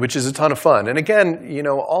 which is a ton of fun. And again,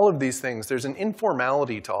 all of these things, there's an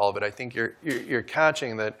informality to all of it. I think you're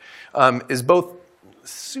catching that is both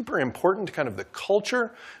super important to kind of the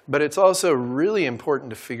culture, but it's also really important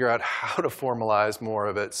to figure out how to formalize more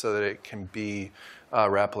of it so that it can be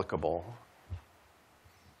replicable.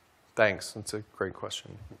 Thanks. That's a great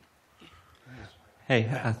question. Hey,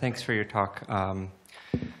 thanks for your talk. I'm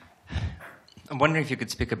wondering if you could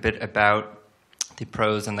speak a bit about the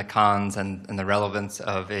pros and the cons and the relevance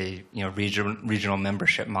of a regional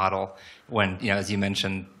membership model when, as you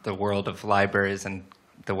mentioned, the world of libraries and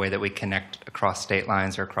the way that we connect across state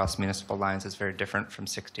lines or across municipal lines is very different from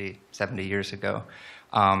 60, 70 years ago.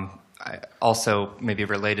 Also, maybe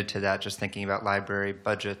related to that, just thinking about library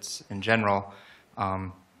budgets in general,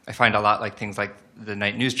 I find a lot like things like the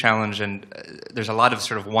Night News Challenge, and there's a lot of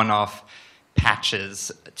sort of one-off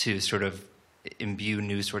patches to sort of imbue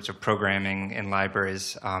new sorts of programming in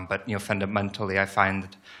libraries. But fundamentally, I find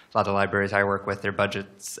that a lot of libraries I work with, their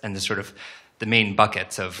budgets and the main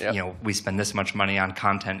buckets of, we spend this much money on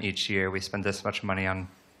content each year, we spend this much money on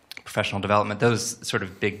professional development. Those sort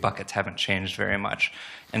of big buckets haven't changed very much.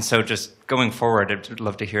 And so just going forward, I'd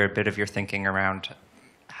love to hear a bit of your thinking around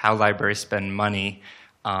how libraries spend money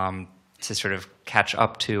to sort of catch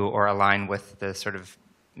up to or align with the sort of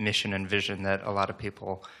mission and vision that a lot of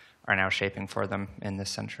people are now shaping for them in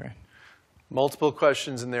this century. Multiple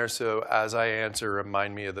questions in there, so as I answer,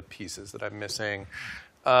 remind me of the pieces that I'm missing.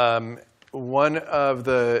 One of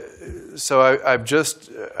the, so I've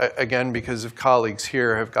just, again, because of colleagues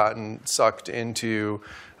here, have gotten sucked into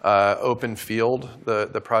Open Field,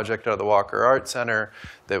 the project out of the Walker Art Center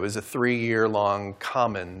that was a 3-year-long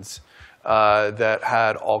commons that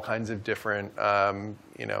had all kinds of different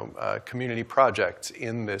community projects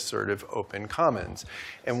in this sort of open commons.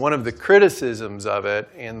 And one of the criticisms of it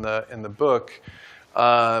in the book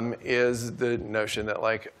is the notion that,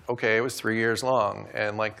 like, okay, it was 3 years long,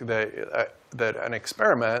 and like that an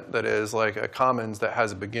experiment that is like a commons that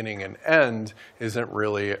has a beginning and end isn't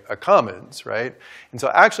really a commons, right? And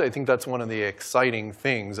so actually, I think that's one of the exciting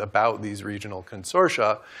things about these regional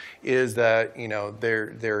consortia is that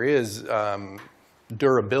there is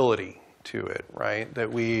durability to it, right?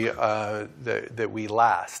 That we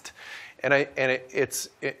last,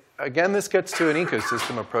 again, this gets to an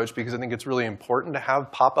ecosystem approach because I think it's really important to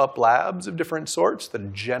have pop-up labs of different sorts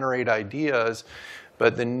that generate ideas.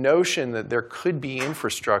 But the notion that there could be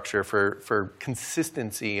infrastructure for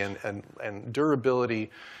consistency and durability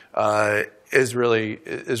is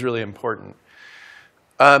really important.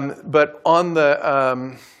 But on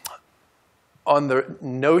the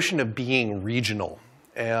notion of being regional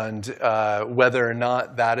and whether or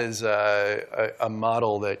not that is a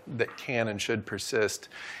model that can and should persist,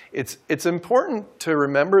 it's important to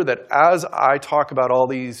remember that as I talk about all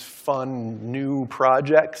these fun new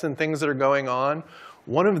projects and things that are going on,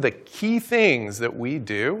 one of the key things that we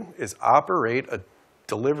do is operate a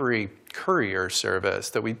delivery courier service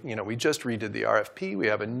that we just redid the RFP. We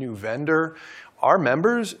have a new vendor. Our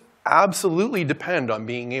members absolutely depend on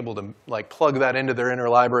being able to plug that into their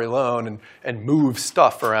interlibrary loan and move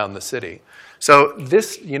stuff around the city. So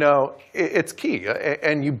this, it's key.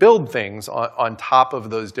 And you build things on top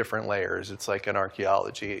of those different layers. It's like an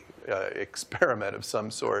archaeology experiment of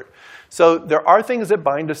some sort. So there are things that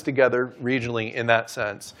bind us together regionally in that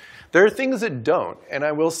sense. There are things that don't. And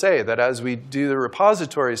I will say that as we do the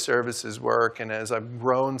repository services work and as I've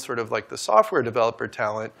grown sort of like the software developer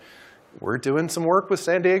talent, we're doing some work with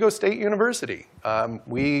San Diego State University.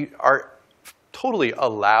 We are totally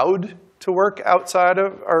allowed to work outside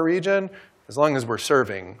of our region as long as we're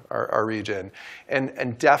serving our region.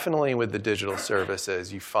 And definitely with the digital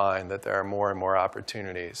services, you find that there are more and more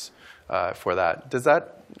opportunities for that. Does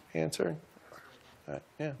that answer?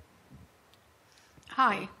 Yeah.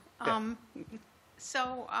 Hi. I'm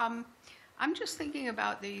just thinking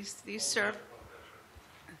about these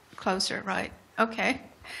closer, right? Okay.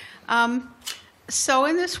 So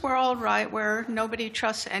in this world, right, where nobody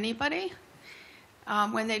trusts anybody,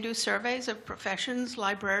 when they do surveys of professions,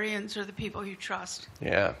 librarians are the people you trust.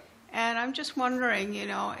 Yeah. And I'm just wondering,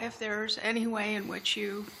 if there's any way in which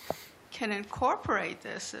you can incorporate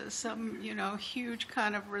this as some, huge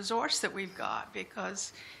kind of resource that we've got,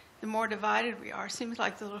 because the more divided we are, it seems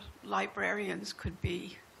like the librarians could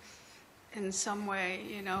be, in some way,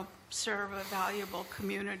 serve a valuable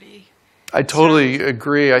community. I totally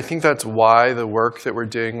agree. I think that's why the work that we're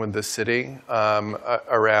doing with the city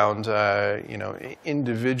around,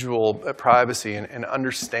 individual privacy and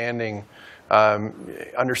understanding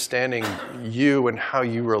you and how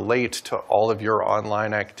you relate to all of your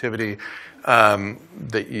online activity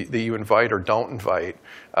that you invite or don't invite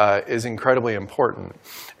is incredibly important.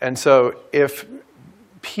 And so if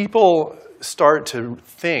people start to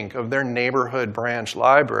think of their neighborhood branch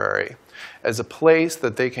library as a place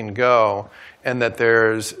that they can go and that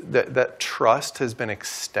that trust has been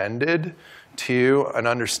extended to an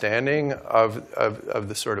understanding of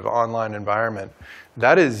the sort of online environment,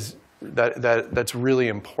 that's really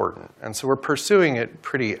important. And so we're pursuing it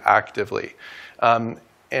pretty actively. And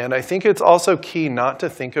I think it's also key not to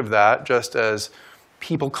think of that just as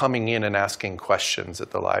people coming in and asking questions at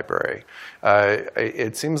the library.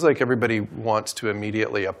 It seems like everybody wants to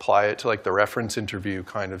immediately apply it to like the reference interview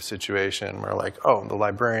kind of situation where like, oh, the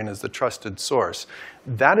librarian is the trusted source.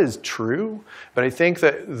 That is true, but I think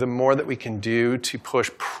that the more that we can do to push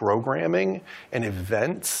programming and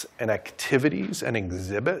events and activities and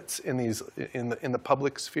exhibits in the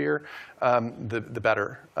public sphere, the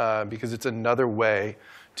better, because it's another way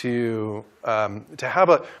to have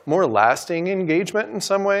a more lasting engagement in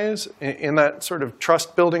some ways in that sort of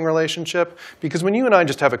trust-building relationship. Because when you and I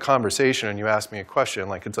just have a conversation and you ask me a question,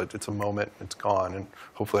 like it's a moment, it's gone, and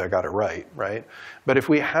hopefully I got it right? But if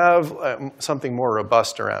we have something more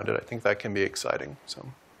robust around it, I think that can be exciting. So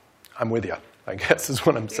I'm with you, I guess is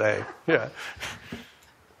what I'm saying. Yeah.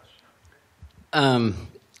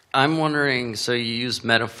 I'm wondering, so you use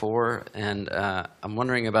metaphor, and I'm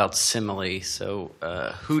wondering about simile. So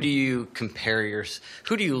who do you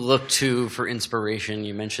who do you look to for inspiration?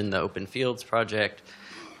 You mentioned the Open Fields Project,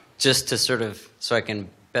 just to sort of, so I can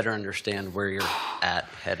better understand where you're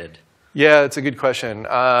headed. Yeah, it's a good question.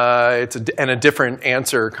 And a different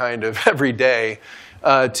answer kind of every day.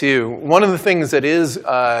 Too. One of the things that is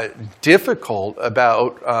difficult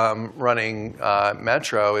about running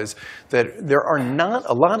Metro is that there are not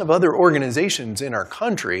a lot of other organizations in our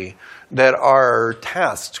country that are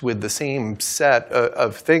tasked with the same set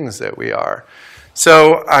of things that we are.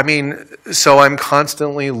 So, I'm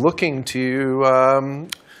constantly looking to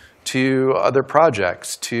other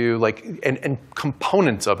projects, to and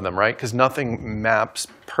components of them, right? Because nothing maps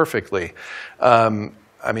perfectly. You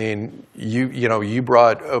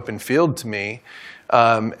brought Open Field to me,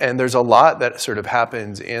 and there's a lot that sort of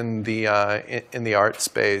happens in the art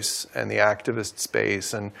space and the activist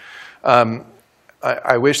space, and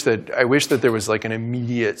I wish that there was like an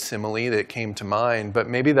immediate simile that came to mind, but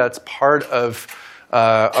maybe that's part of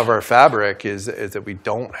our fabric is that we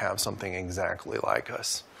don't have something exactly like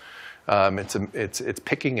us. It's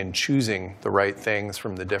picking and choosing the right things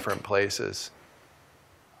from the different places.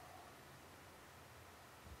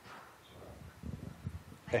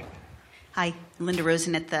 Hey. Hi, Linda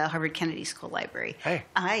Rosen at the Harvard Kennedy School Library. Hey.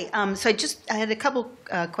 Hi. So I had a couple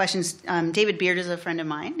questions. David Beard is a friend of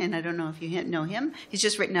mine, and I don't know if you know him. He's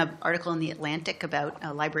just written an article in The Atlantic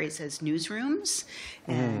about libraries as newsrooms,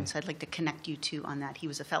 and so I'd like to connect you two on that. He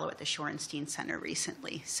was a fellow at the Shorenstein Center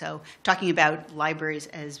recently. So talking about libraries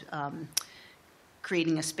as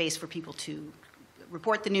creating a space for people to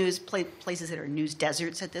report the news, places that are news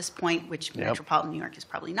deserts at this point, which metropolitan New York is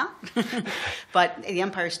probably not. But the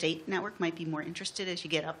Empire State Network might be more interested as you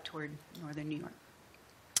get up toward northern New York.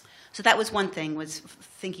 So that was one thing, was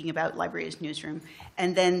thinking about library as newsroom.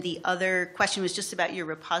 And then the other question was just about your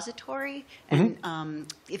repository. And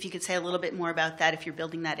if you could say a little bit more about that, if you're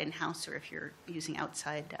building that in-house or if you're using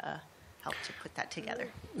outside help to put that together.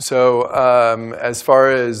 So as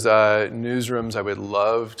far as newsrooms, I would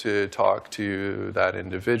love to talk to that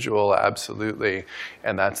individual, absolutely.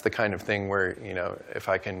 And that's the kind of thing where, if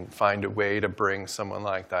I can find a way to bring someone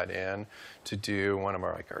like that in to do one of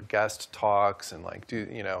our guest talks and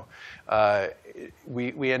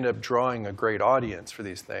we end up drawing a great audience for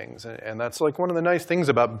these things. And that's one of the nice things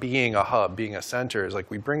about being a hub, being a center, is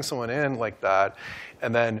we bring someone in like that,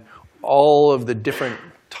 and then all of the different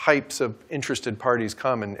types of interested parties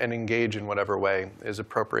come and engage in whatever way is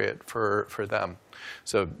appropriate for them.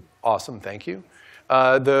 So awesome, thank you.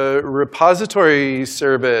 The repository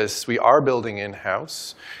service we are building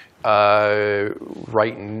in-house.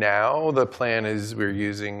 Right now, the plan is we're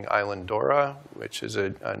using Islandora, which is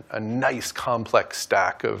a nice complex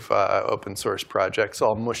stack of open source projects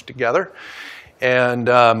all mushed together. And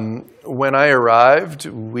when I arrived,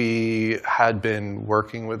 we had been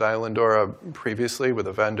working with Islandora previously with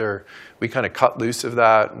a vendor. We kind of cut loose of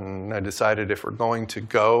that, and I decided if we're going to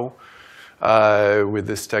go with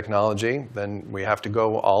this technology, then we have to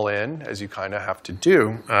go all in, as you kind of have to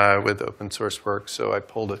do with open source work. So I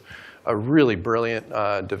pulled a really brilliant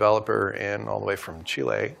developer in all the way from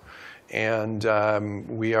Chile, and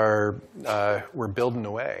we're building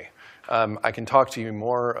away. I can talk to you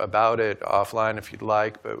more about it offline if you'd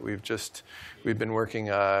like, but we've been working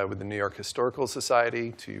with the New York Historical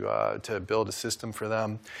Society to build a system for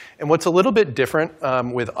them. And what's a little bit different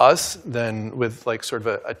with us than with like sort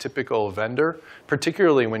of a typical vendor,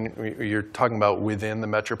 particularly when you're talking about within the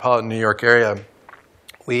metropolitan New York area,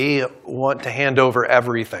 we want to hand over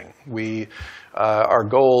everything. Our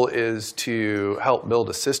goal is to help build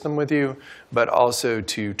a system with you, but also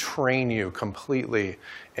to train you completely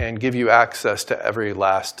and give you access to every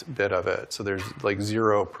last bit of it. So there's like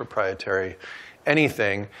zero proprietary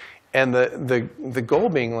anything. And the goal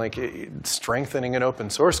being like strengthening an open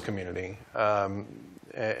source community.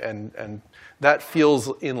 And that feels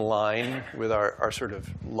in line with our sort of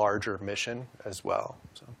larger mission as well.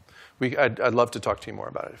 So I'd love to talk to you more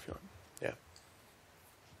about it if you want.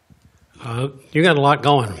 Yeah. You got a lot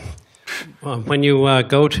going. When you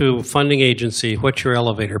go to funding agency, what's your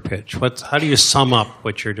elevator pitch? How do you sum up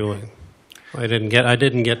what you're doing? I didn't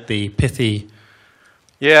get the pithy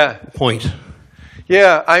point.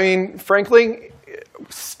 Yeah, I mean, frankly,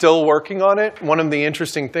 still working on it. One of the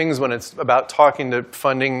interesting things when it's about talking to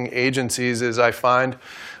funding agencies is I find,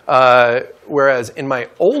 whereas in my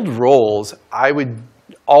old roles, I would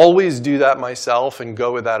always do that myself and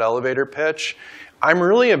go with that elevator pitch. I'm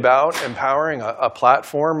really about empowering a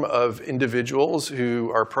platform of individuals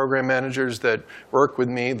who are program managers that work with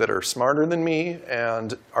me that are smarter than me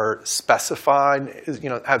and are specified,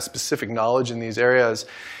 have specific knowledge in these areas.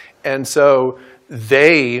 And so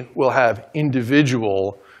they will have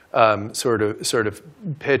individual sort of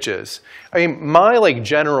pitches. I mean, my like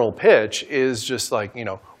general pitch is just like,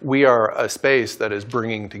 we are a space that is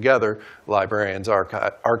bringing together librarians,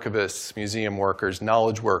 archivists, museum workers,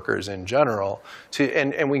 knowledge workers in general,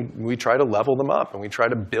 and we try to level them up, and we try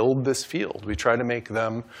to build this field. We try to make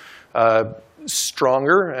them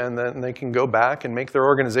stronger, and then they can go back and make their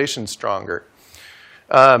organization stronger.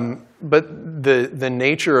 But the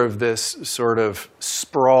nature of this sort of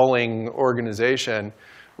sprawling organization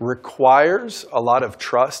requires a lot of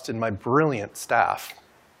trust in my brilliant staff,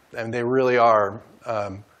 and they really are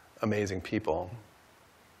amazing people.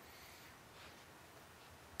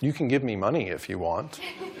 You can give me money if you want.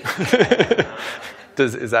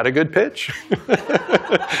 Is that a good pitch?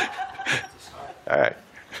 All right.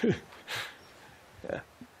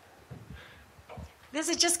 This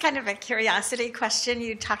is just kind of a curiosity question.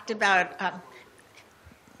 You talked about,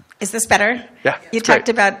 is this better? Yeah. You talked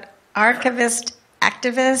about archivist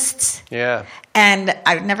activists. Yeah. And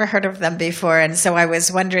I've never heard of them before. And so I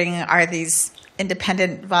was wondering, are these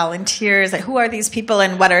independent volunteers? Like, who are these people,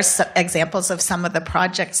 and what are some examples of some of the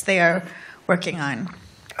projects they are working on?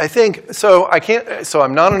 I think, so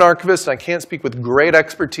I'm not an archivist, and I can't speak with great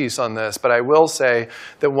expertise on this, but I will say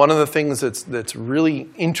that one of the things that's really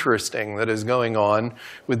interesting that is going on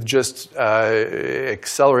with just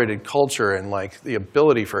accelerated culture and like the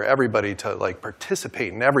ability for everybody to like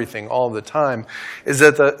participate in everything all the time is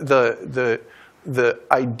that the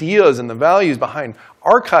ideas and the values behind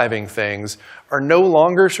archiving things are no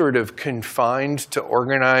longer sort of confined to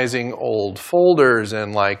organizing old folders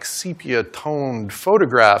and like sepia-toned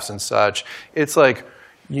photographs and such. It's like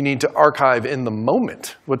you need to archive in the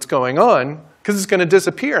moment what's going on because it's going to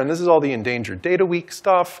disappear. And this is all the Endangered Data Week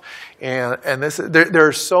stuff. And there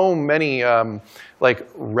are so many like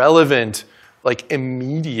relevant, like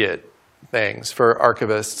immediate things for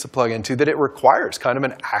archivists to plug into that it requires kind of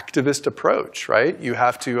an activist approach, right? You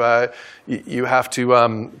have to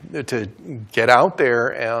get out there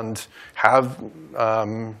and have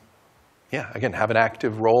have an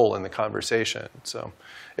active role in the conversation. So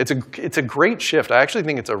it's a great shift. I actually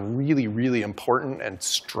think it's a really, really important and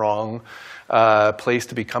strong place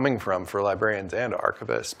to be coming from for librarians and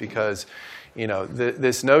archivists, because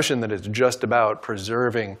this notion that it's just about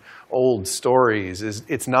preserving old stories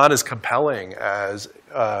it's not as compelling as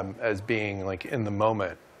being like in the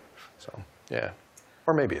moment. So, yeah.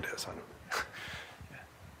 Or maybe it is. I don't know.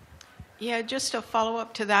 Yeah, just a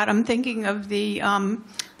follow-up to that. I'm thinking of the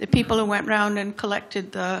people who went around and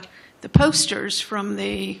collected the posters from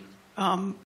the